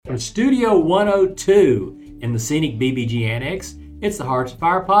From Studio 102 in the scenic BBG Annex, it's the Hearts of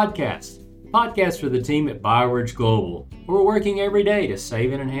Fire podcast. Podcast for the team at BioRidge Global, where we're working every day to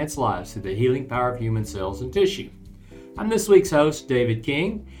save and enhance lives through the healing power of human cells and tissue. I'm this week's host, David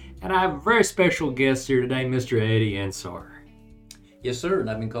King, and I have a very special guest here today, Mr. Eddie Ensor. Yes, sir, and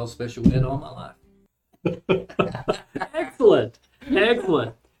I've been called Special Ed all my life. Excellent.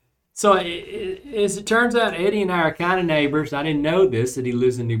 So, as it turns out, Eddie and I are kind of neighbors. I didn't know this, that he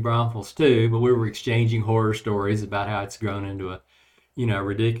lives in New Braunfels too, but we were exchanging horror stories about how it's grown into a,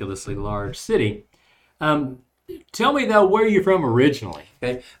 ridiculously large city. Tell me, though, where you're from originally.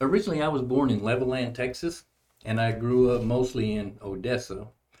 Okay, originally I was born in Levelland, Texas, and I grew up mostly in Odessa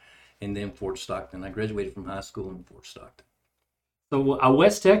and then Fort Stockton. I graduated from high school in Fort Stockton. So, a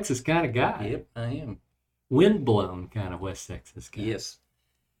West Texas kind of guy. Yep, I am. Windblown kind of West Texas guy. Yes.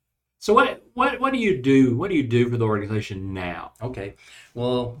 So what do you do? What do you do for the organization now? Okay.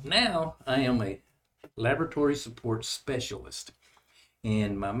 Well, now I am a laboratory support specialist,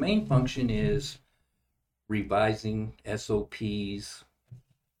 and my main function is revising SOPs,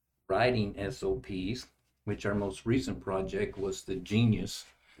 writing SOPs, which our most recent project was the Genius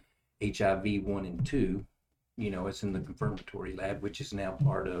HIV 1 and 2. It's in the confirmatory lab, which is now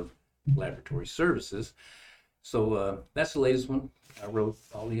part of laboratory services. So that's the latest one. I wrote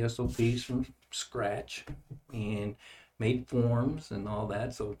all the SOPs from scratch and made forms and all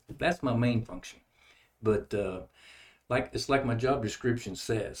that. So that's my main function. But it's like my job description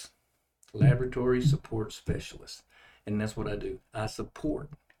says, laboratory support specialist. And that's what I do. I support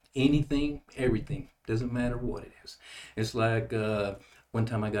anything, everything. Doesn't matter what it is. It's like one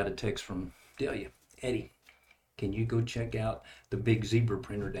time I got a text from Delia. Eddie, can you go check out the big zebra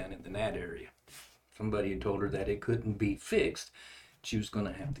printer down in the NAD area? Somebody had told her that it couldn't be fixed. She was going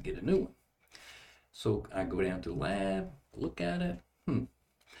to have to get a new one. So I go down to the lab, look at it.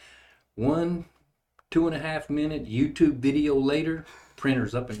 2.5 minute YouTube video later,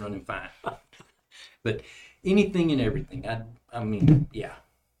 printer's up and running fine. But anything and everything. I mean, yeah.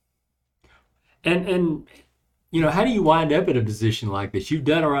 And how do you wind up in a position like this? You've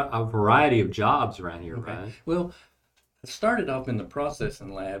done a variety of jobs around here, okay. Right? Well, I started off in the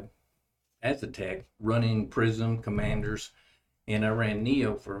processing lab as a tech, running Prism, Commanders, and I ran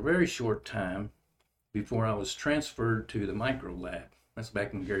Neo for a very short time before I was transferred to the micro lab. That's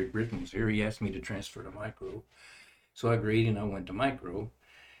back when Gary Britton was here. He asked me to transfer to micro. So I agreed and I went to micro.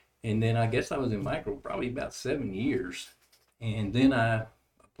 And then I guess I was in micro probably about 7 years. And then I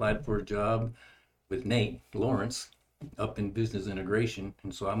applied for a job with Nate Lawrence up in business integration.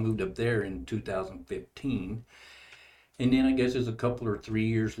 And so I moved up there in 2015. And then I guess it's a couple or 3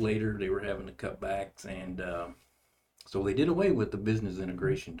 years later, they were having to cut backs. And so they did away with the business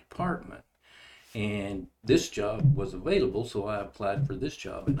integration department. And this job was available, so I applied for this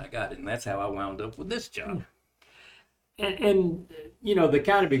job and I got it. And that's how I wound up with this job. And the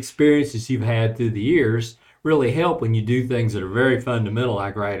kind of experiences you've had through the years really help when you do things that are very fundamental,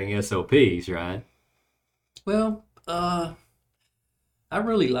 like writing SOPs, right? Well, I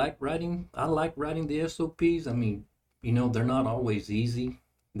really like writing. I like writing the SOPs. I mean, they're not always easy.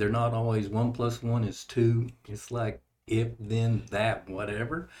 They're not always 1 + 1 is 2. It's like if, then, that,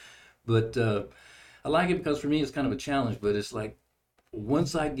 whatever. But I like it because for me it's kind of a challenge. But it's like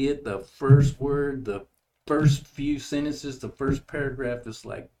once I get the first word, the first few sentences, the first paragraph, it's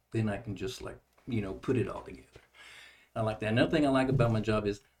like then I can just put it all together. I like that. Another thing I like about my job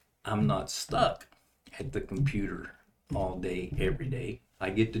is I'm not stuck at the computer all day, every day.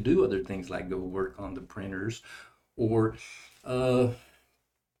 I get to do other things like go work on the printers or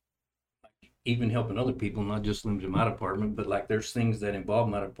even helping other people, not just limited to my department, but like there's things that involve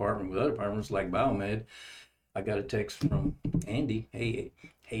my department with other departments like biomed. I got a text from Andy, hey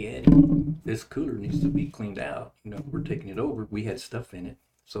Eddie, this cooler needs to be cleaned out. We're taking it over. We had stuff in it.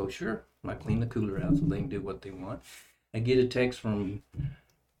 So sure, I clean the cooler out so they can do what they want. I get a text from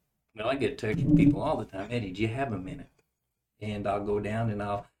people all the time. Eddie, do you have a minute? And I'll go down and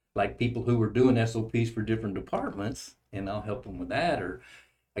I'll, like people who were doing SOPs for different departments, and I'll help them with that. Or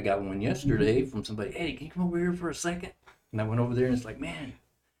I got one yesterday from somebody, Eddie, can you come over here for a second? And I went over there and it's like, man,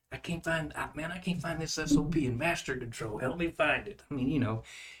 I can't find this SOP in master control. Help me find it. I mean,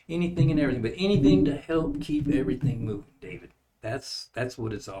 anything and everything, but anything to help keep everything moving, David. That's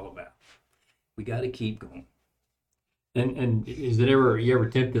what it's all about. We got to keep going. And is it you ever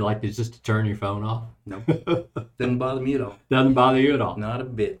tempted like this just to turn your phone off? No, doesn't bother me at all. Doesn't bother you at all? Not a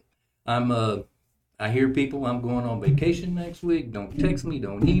bit. I hear people, I'm going on vacation next week. Don't text me,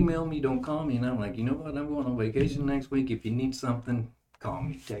 don't email me, don't call me. And I'm like, you know what? I'm going on vacation next week. If you need something, call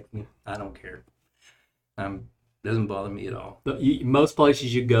me, text me. I don't care. I'm Doesn't bother me at all. Most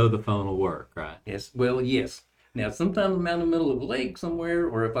places you go, the phone will work, right? Yes, well, yes. Now, sometimes I'm out in the middle of a lake somewhere,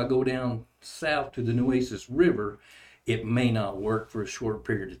 or if I go down south to the Nueces River, it may not work for a short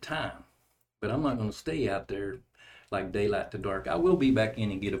period of time. But I'm not going to stay out there like daylight to dark. I will be back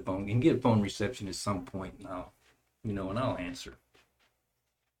in and get a phone reception at some point, and I'll answer.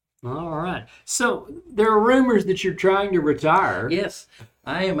 All right. So there are rumors that you're trying to retire. Yes,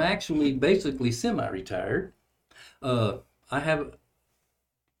 I am actually basically semi-retired. I'm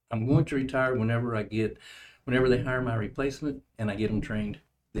going to retire whenever they hire my replacement and I get them trained,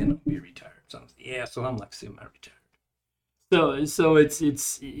 then I'll be retired. So I'm like semi-retired. So it's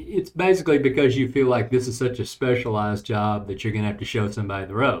basically because you feel like this is such a specialized job that you're going to have to show somebody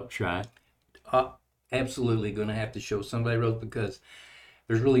the ropes, right? Absolutely going to have to show somebody the ropes because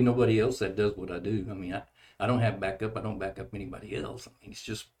there's really nobody else that does what I do. I mean, I don't have backup. I don't back up anybody else. I mean,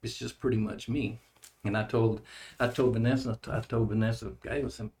 it's just pretty much me. And I told Vanessa, I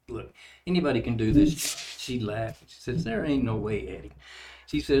was saying, look, anybody can do this. She laughed. She says, there ain't no way, Eddie.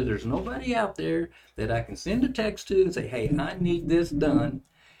 She says, there's nobody out there that I can send a text to and say, hey, I need this done.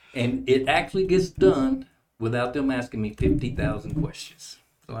 And it actually gets done without them asking me 50,000 questions.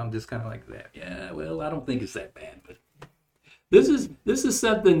 So I'm just kind of like that. Yeah, well, I don't think it's that bad, but. This is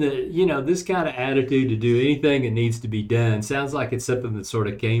something that, this kind of attitude to do anything that needs to be done sounds like it's something that sort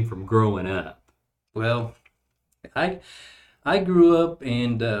of came from growing up. Well, I grew up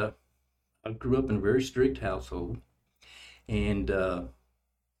in a very strict household, and I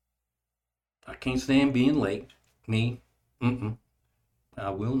can't stand being late. I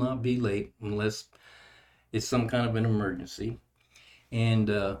will not be late unless it's some kind of an emergency,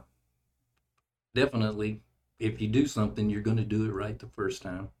 and definitely if you do something, you're going to do it right the first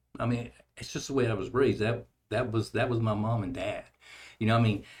time. I mean, it's just the way I was raised. That was my mom and dad.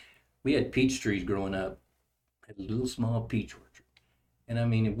 We had peach trees growing up, had a little small peach orchard. And I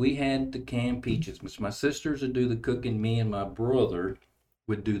mean, if we had the canned peaches, which my sisters would do the cooking, me and my brother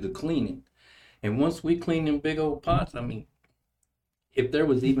would do the cleaning. And once we cleaned them big old pots, I mean, if there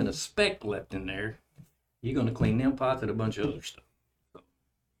was even a speck left in there, you're going to clean them pots and a bunch of other stuff. So,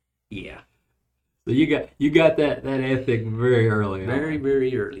 yeah. So you got that ethic very early. Very,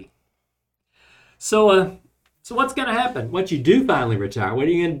 very early. So what's going to happen once you do finally retire? What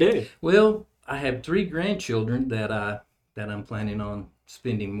are you going to do? Well, I have 3 grandchildren that I'm planning on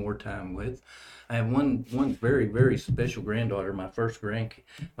spending more time with. I have one very, very special granddaughter. My first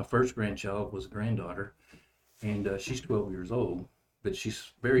grandchild was a granddaughter, and she's 12 years old. But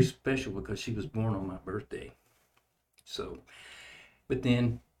she's very special because she was born on my birthday. So, but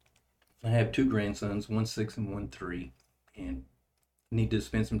then I have 2 grandsons, one 6 and one 3, and need to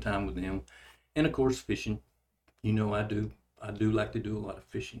spend some time with them. And of course, fishing. I do like to do a lot of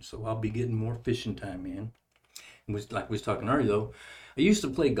fishing, so I'll be getting more fishing time in. And like we was talking earlier, though, I used to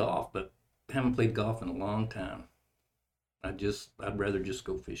play golf, but haven't played golf in a long time. I'd rather just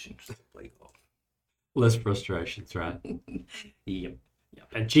go fishing than play golf. Less frustrations, right? Yep.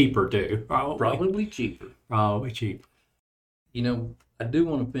 And cheaper too. Probably cheaper. Probably cheaper. I do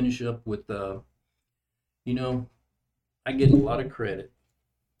want to finish up with, I get a lot of credit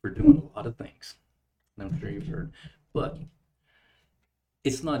for doing a lot of things. I'm sure you've heard, but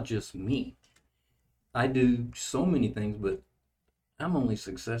it's not just me. I do so many things, but I'm only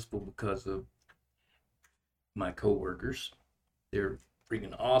successful because of my coworkers. They're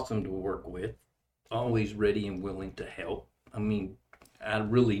freaking awesome to work with, always ready and willing to help. I mean, I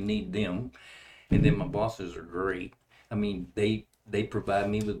really need them. And then my bosses are great. I mean, they provide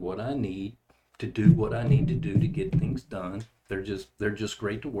me with what I need to do what I need to do to get things done. They're just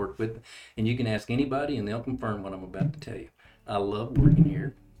great to work with. And you can ask anybody and they'll confirm what I'm about to tell you. I love working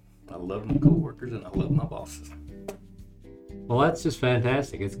here. I love my coworkers and I love my bosses. Well, that's just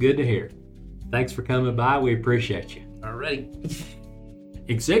fantastic. It's good to hear. Thanks for coming by. We appreciate you. All right.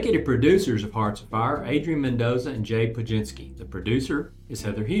 Executive producers of Hearts of Fire, Adrian Mendoza and Jay Pajinski. The producer is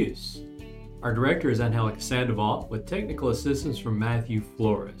Heather Hughes. Our director is Angelica Sandoval with technical assistance from Matthew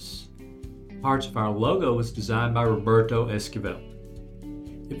Flores. Hearts of Fire logo was designed by Roberto Esquivel.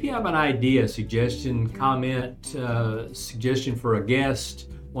 If you have an idea, suggestion, comment, suggestion for a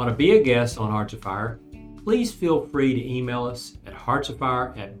guest, want to be a guest on Hearts of Fire, please feel free to email us at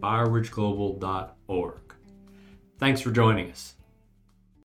heartsoffire@bioridgeglobal.org. Thanks for joining us.